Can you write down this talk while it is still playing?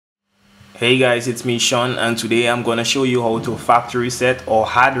Hey guys, it's me Sean, and today I'm gonna show you how to factory reset or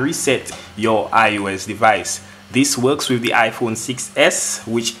hard reset your iOS device. This works with the iPhone 6s,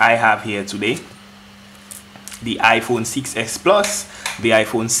 which I have here today, the iPhone 6s Plus, the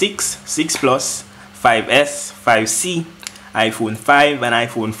iPhone 6, 6 Plus, 5s, 5c, iPhone 5 and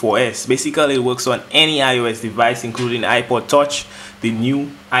iPhone 4s. Basically, it works on any iOS device, including iPod Touch, the new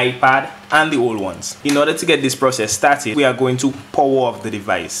iPad and the old ones. In order to get this process started, we are going to power off the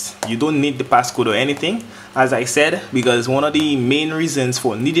device. You don't need the passcode or anything, as I said, because one of the main reasons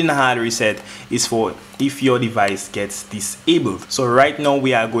for needing a hard reset is for if your device gets disabled. So right now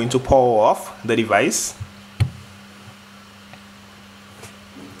we are going to power off the device.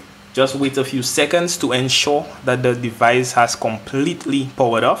 Just wait a few seconds to ensure that the device has completely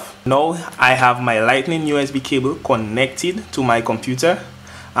powered off. Now I have my Lightning USB cable connected to my computer.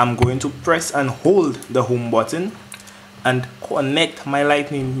 I'm going to press and hold the home button and connect my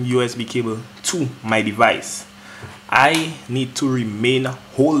Lightning USB cable to my device. I need to remain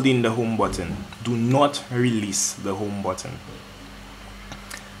holding the home button. Do not release the home button.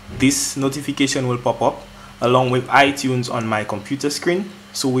 This notification will pop up along with iTunes on my computer screen.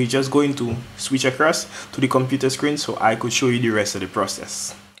 So we're just going to switch across to the computer screen so I could show you the rest of the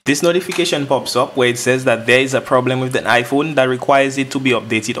process. This notification pops up where it says that there is a problem with an iPhone that requires it to be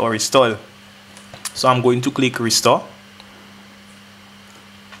updated or restored. So I'm going to click restore.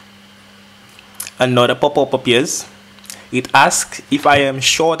 Another pop-up appears. It asks if I am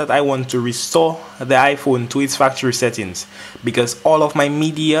sure that I want to restore the iPhone to its factory settings, because all of my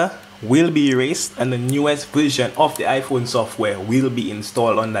media will be erased and the newest version of the iPhone software will be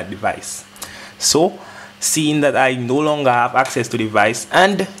installed on that device. So, seeing that I no longer have access to the device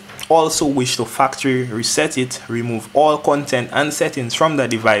and also wish to factory reset it, remove all content and settings from the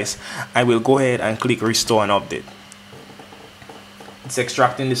device, I will go ahead and click restore and update. It's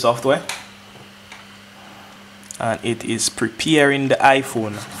extracting the software and it is preparing the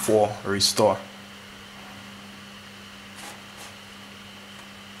iPhone for restore.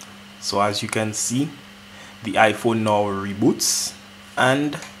 So as you can see, the iPhone now reboots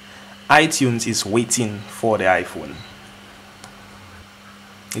and iTunes is waiting for the iPhone.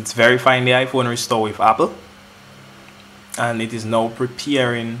 It's verifying the iPhone restore with Apple, and it is now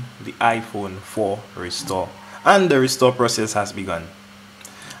preparing the iPhone for restore, and the restore process has begun.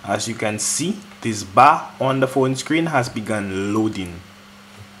 As you can see, this bar on the phone screen has begun loading.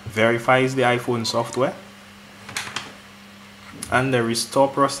 Verifies the iPhone software, and the restore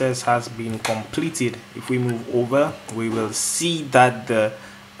process has been completed. If we move over, we will see that the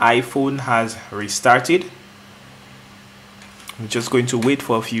iPhone has restarted. I'm just going to wait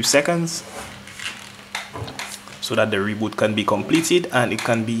for a few seconds so that the reboot can be completed and it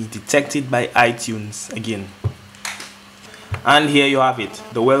can be detected by iTunes again. And here you have it,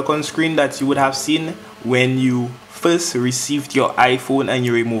 the welcome screen that you would have seen when you first received your iPhone and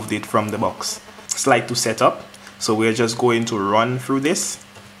you removed it from the box. Slide to setup. So we're just going to run through this.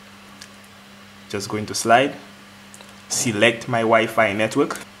 Just going to slide, select my Wi-Fi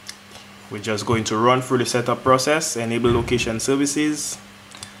network. We're just going to run through the setup process, enable location services,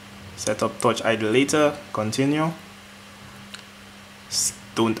 set up touch ID later, continue.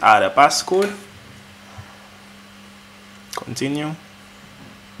 Don't add a passcode, continue.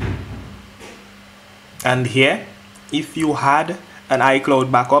 And here, if you had an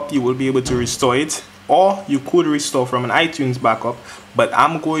iCloud backup, you will be able to restore it. Or you could restore from an iTunes backup, but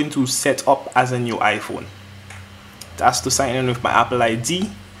I'm going to set up as a new iPhone. It has to sign in with my Apple ID.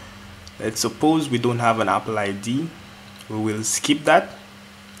 Let's suppose we don't have an Apple ID. We will skip that.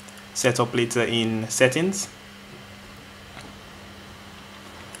 Set up later in settings.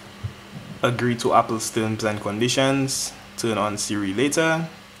 Agree to Apple's terms and conditions. Turn on Siri later.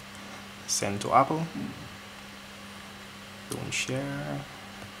 Send to Apple. Don't share.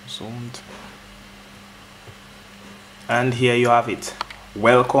 Zoomed. And here you have it.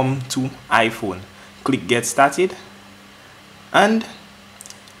 Welcome to iPhone. Click get started and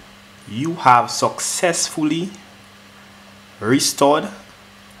you have successfully restored,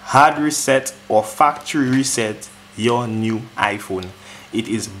 hard reset or factory reset your new iPhone. It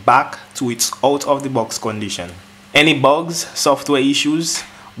is back to its out of the box condition. Any bugs, software issues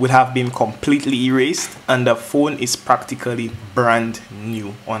would have been completely erased and the phone is practically brand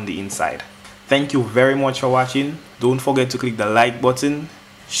new on the inside. Thank you very much for watching. Don't forget to click the like button,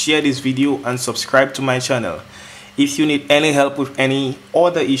 share this video and subscribe to my channel. If you need any help with any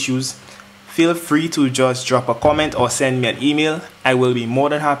other issues, feel free to just drop a comment or send me an email. I will be more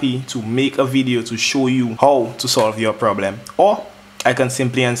than happy to make a video to show you how to solve your problem, or I can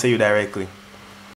simply answer you directly.